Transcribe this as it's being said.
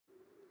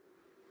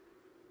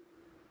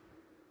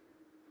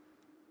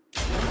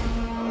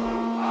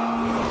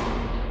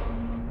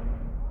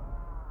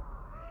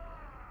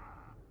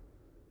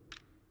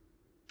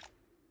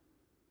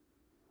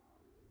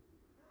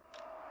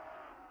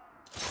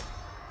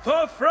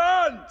For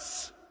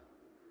France!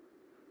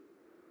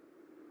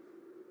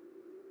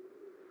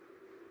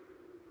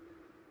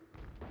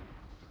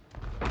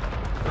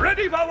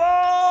 Ready for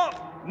war!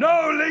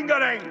 No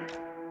lingering!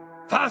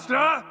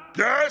 Faster!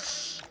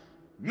 Yes!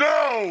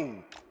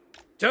 No!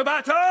 To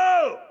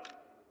battle!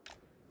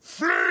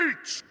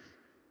 Fleet!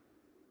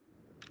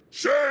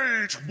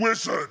 Sage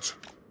Wizard!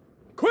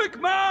 Quick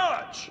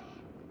march!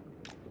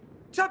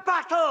 To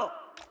battle!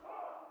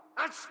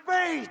 At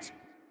speed!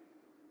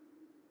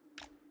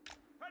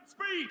 At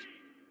speed!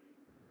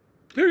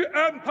 The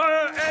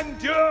Empire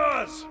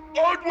endures!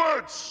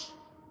 Onwards!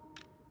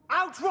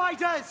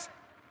 Outriders!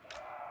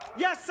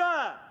 Yes,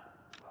 sir!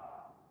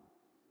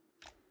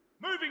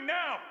 Moving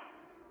now!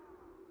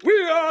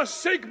 We are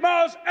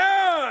Sigmar's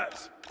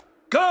heirs!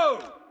 Go!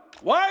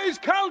 Wise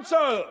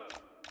counsel!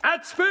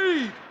 At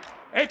speed!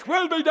 It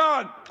will be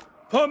done!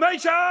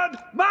 Formation,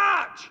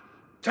 march!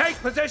 Take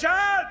position!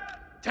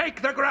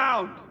 Take the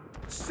ground!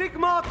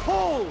 Sigmar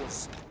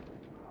calls!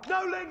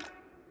 No link!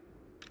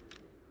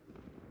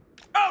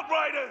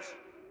 Outriders!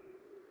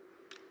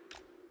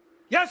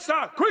 Yes,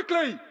 sir!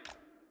 Quickly!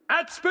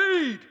 At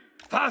speed!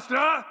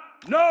 Faster!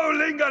 No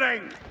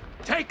lingering!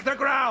 Take the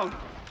ground!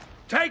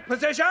 Take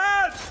position!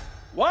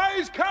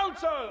 Wise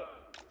counsel!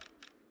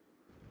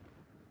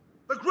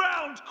 The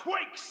ground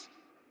quakes!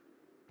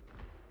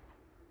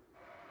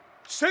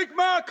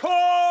 Sigmar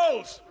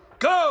calls!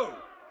 Go!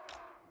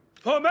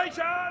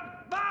 Formation,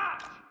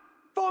 march!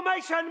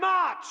 Formation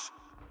march!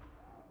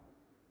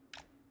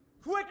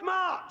 Quick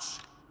march!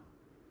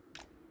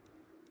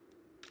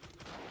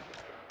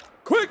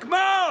 Quick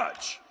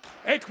march!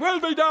 It will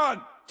be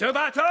done! To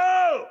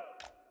battle!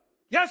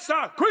 Yes,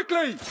 sir!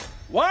 Quickly!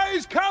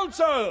 Wise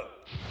counsel!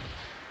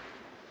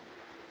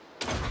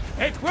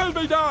 It will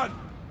be done!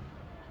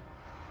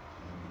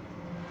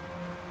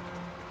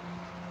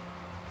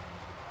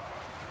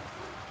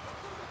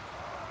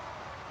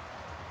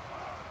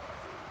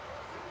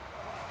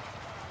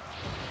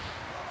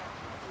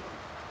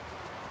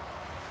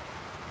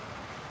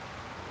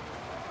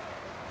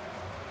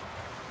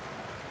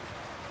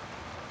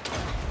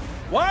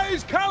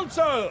 Wise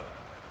counsel!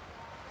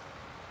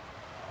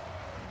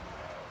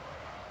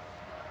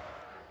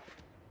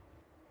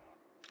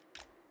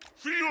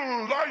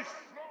 Feel life!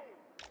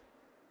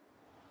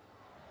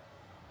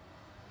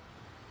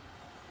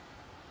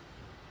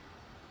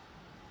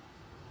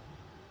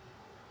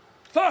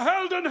 For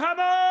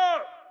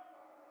Heldenhammer!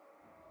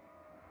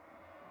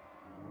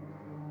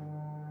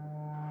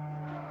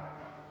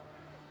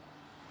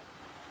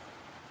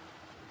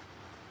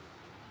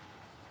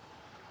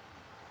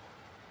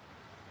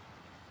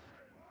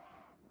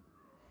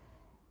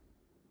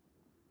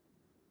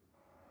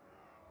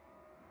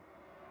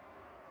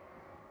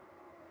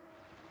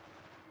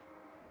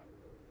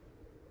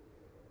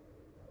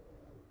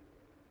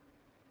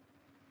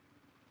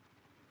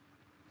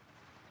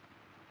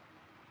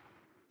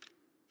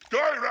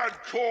 Dyrad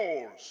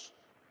calls!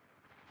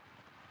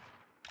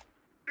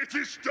 It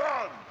is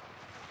done!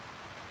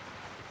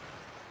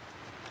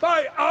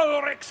 By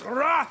Ulrich's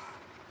wrath!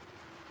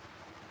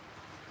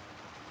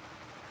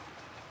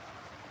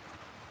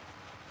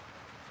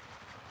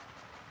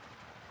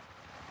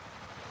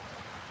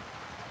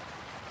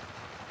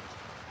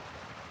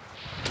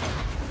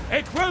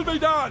 It will be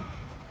done!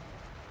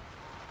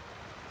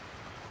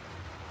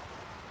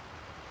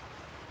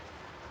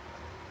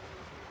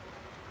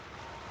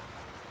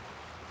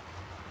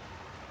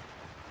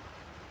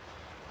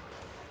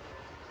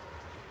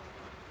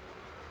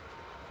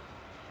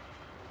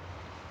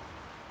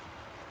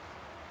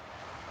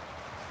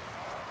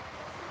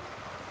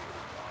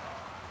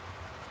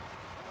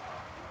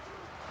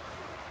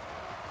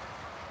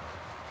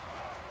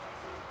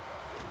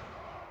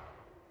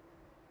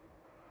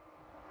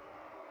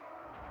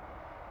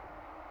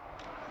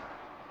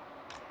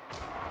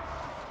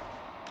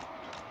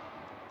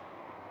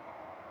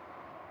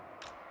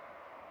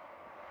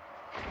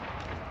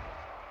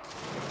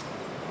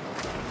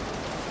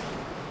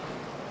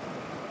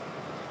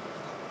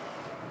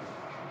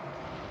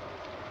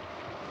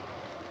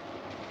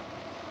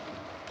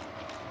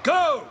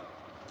 Go!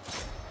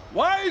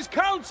 Wise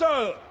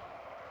counsel!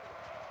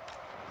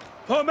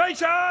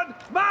 Formation,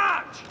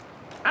 march!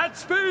 At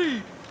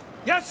speed!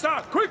 Yes,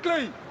 sir,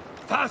 quickly!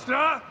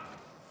 Faster!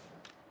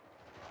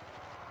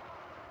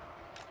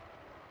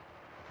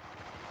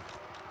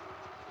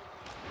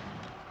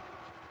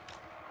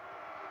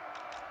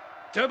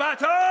 To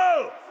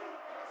battle!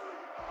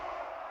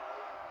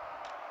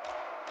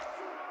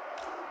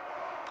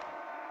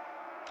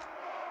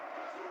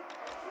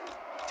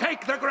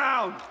 Take the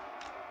ground!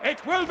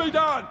 It will be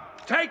done!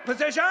 Take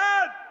position!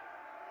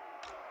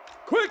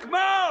 Quick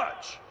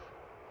march!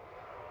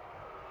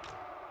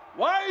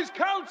 Wise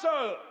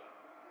counsel!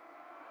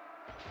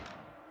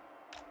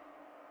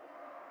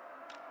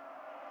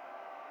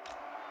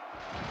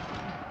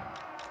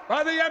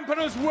 By the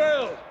Emperor's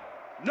will!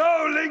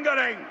 No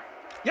lingering!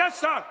 Yes,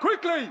 sir!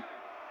 Quickly!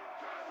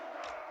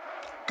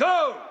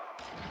 Go!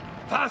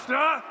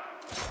 Faster!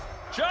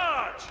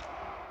 Charge!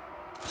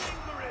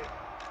 Lingering!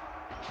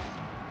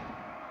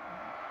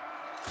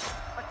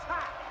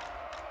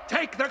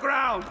 Take the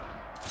ground!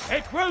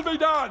 It will be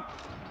done!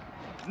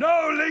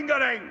 No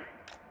lingering!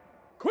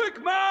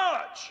 Quick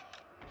march!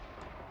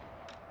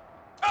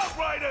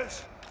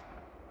 Outriders!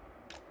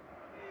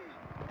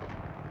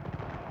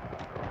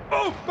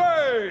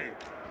 Obey!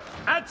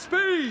 At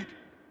speed!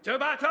 To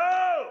battle!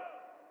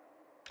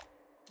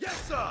 Yes,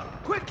 sir!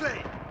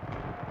 Quickly!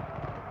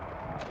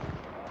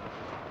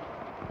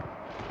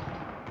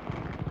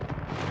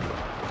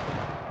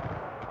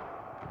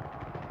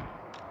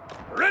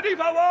 Ready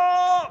for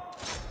war!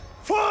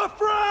 For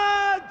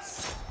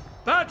France!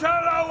 Battle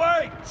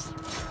awaits!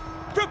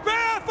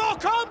 Prepare for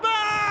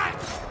combat!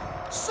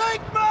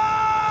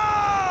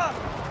 Sigma!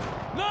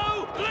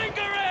 No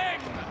lingering!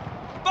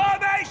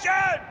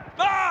 Formation!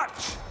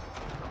 March!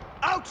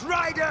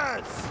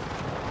 Outriders!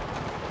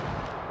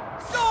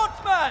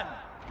 Swordsman!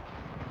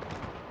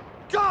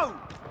 Go!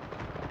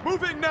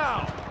 Moving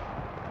now!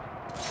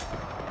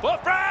 For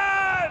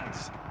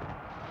France!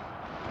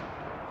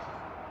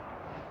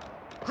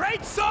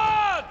 Great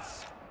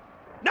swords!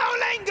 No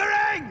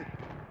lingering!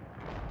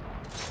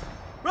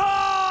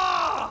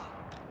 Roar!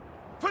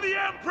 For the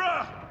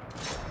Emperor!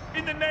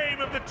 In the name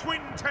of the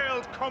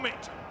twin-tailed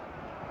comet!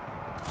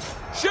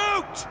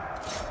 Shoot!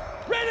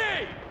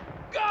 Ready!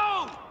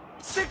 Go!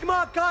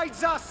 Sigma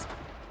guides us!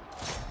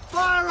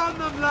 Fire on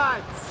them,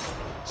 lads!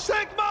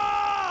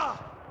 Sigma!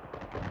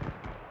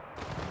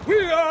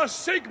 We are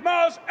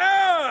Sigma's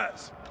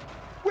heirs!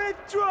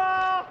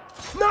 Withdraw!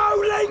 No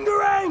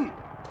lingering!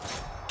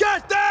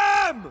 Get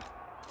them!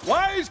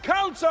 Wise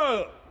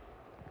counsel!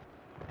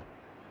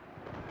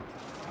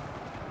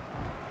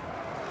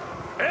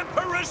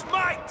 Emperor's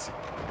might!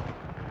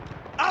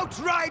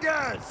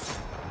 Outriders!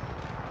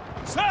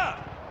 Sir!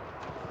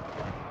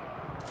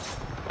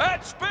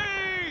 At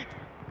speed!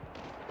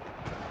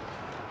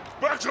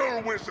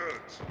 Battle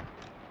wizard!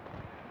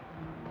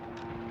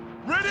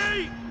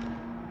 Ready!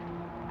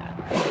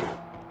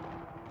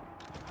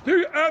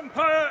 The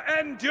Empire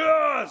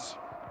endures!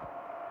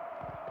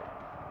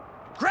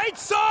 Great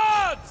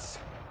swords!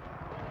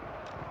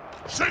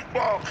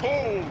 Sigma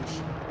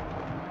calls!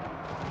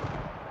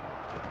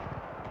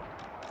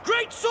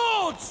 Great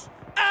swords!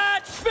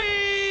 At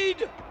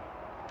speed!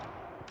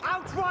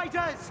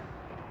 Outriders!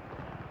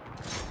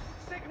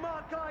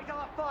 Sigma guide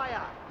our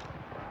fire!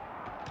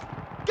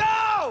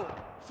 Go!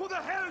 For the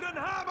Helden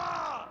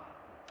Hammer!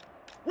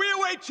 We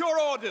await your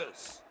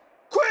orders!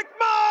 Quick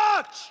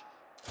march!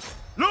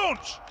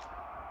 Launch!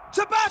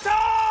 To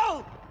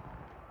battle!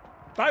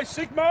 By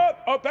Sigma,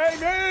 obey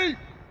me!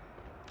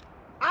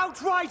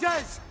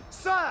 Outriders!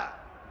 Sir!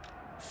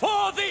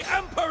 For the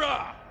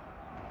Emperor!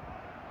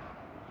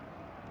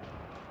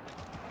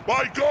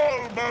 By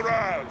Gol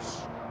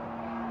Maraz!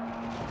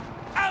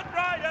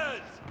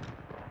 Outriders!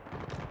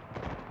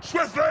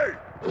 Swiftly!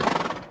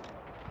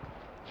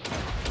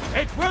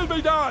 It will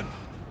be done!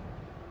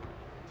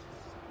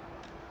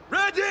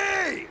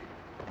 Ready!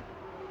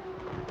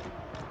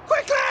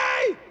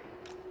 Quickly!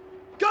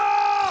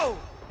 Go!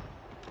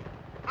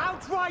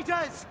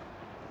 Outriders!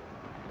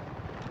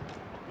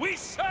 We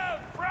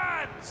serve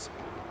France!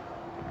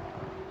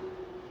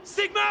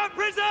 Sigma,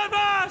 preserve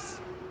us!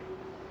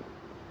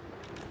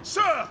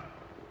 Sir!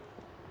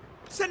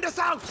 Send us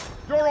out!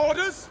 Your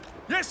orders?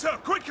 Yes, sir,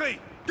 quickly!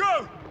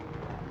 Go!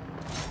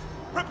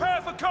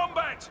 Prepare for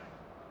combat!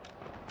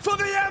 For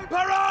the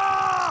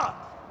Emperor!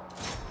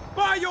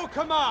 By your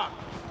command!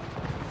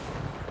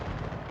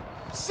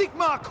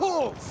 Sigma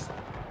calls!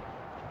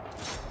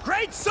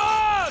 Great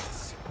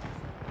swords!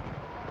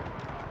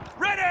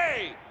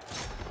 Ready!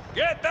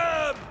 Get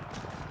them!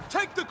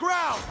 Take the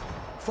ground!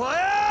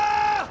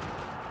 Fire!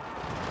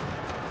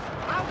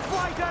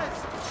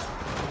 Outriders!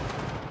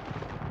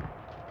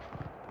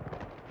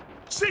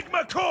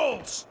 Sigma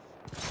calls!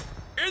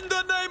 In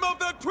the name of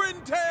the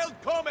twin-tailed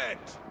comet!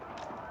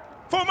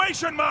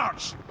 Formation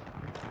march!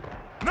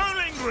 No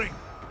lingering!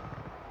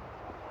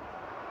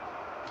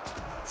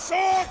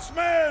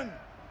 Swordsmen!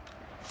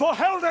 For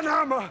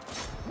Heldenhammer!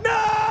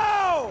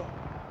 Now!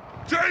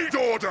 Jade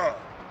order!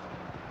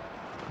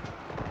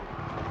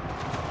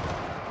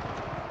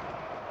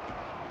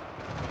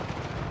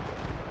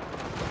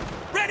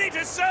 Ready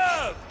to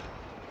serve!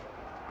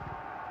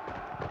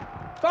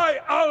 By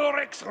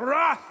Ulrich's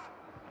wrath!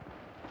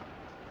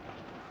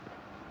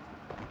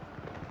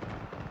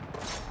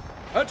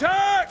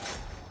 Attack!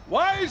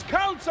 Wise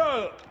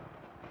counsel!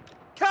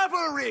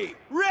 Cavalry,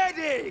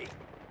 ready!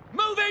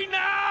 Moving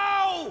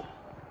now!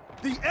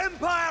 The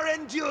Empire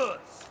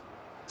endures!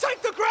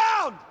 Take the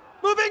ground!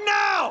 Moving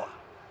now!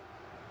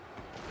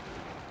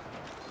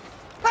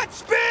 At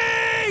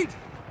speed!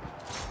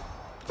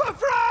 For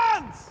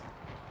France!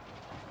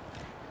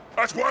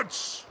 At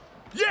once!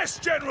 Yes,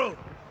 General!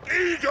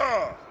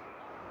 Eager!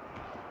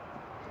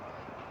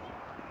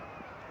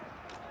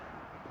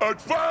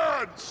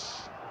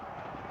 Advance!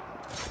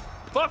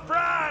 For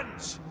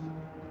France!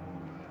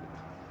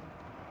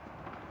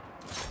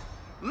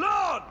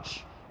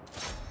 Launch!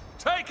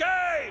 Take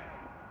aim!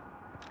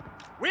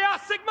 We are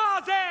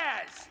Sigma's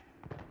heirs!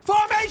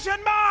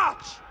 Formation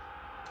march!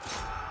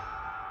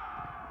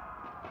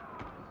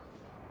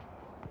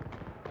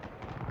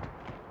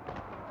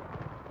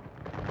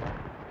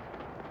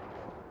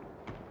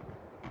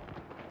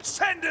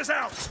 Tenders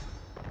out!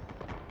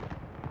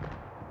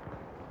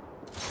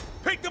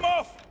 Pick them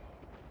off!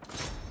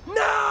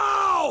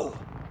 No!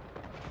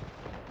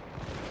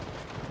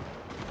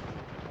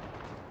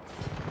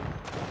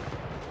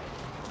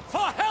 For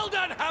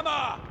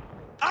Heldenhammer!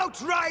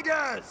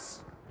 Outriders!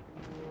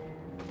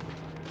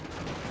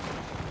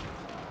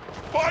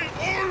 By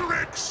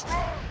Ulrich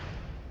strong!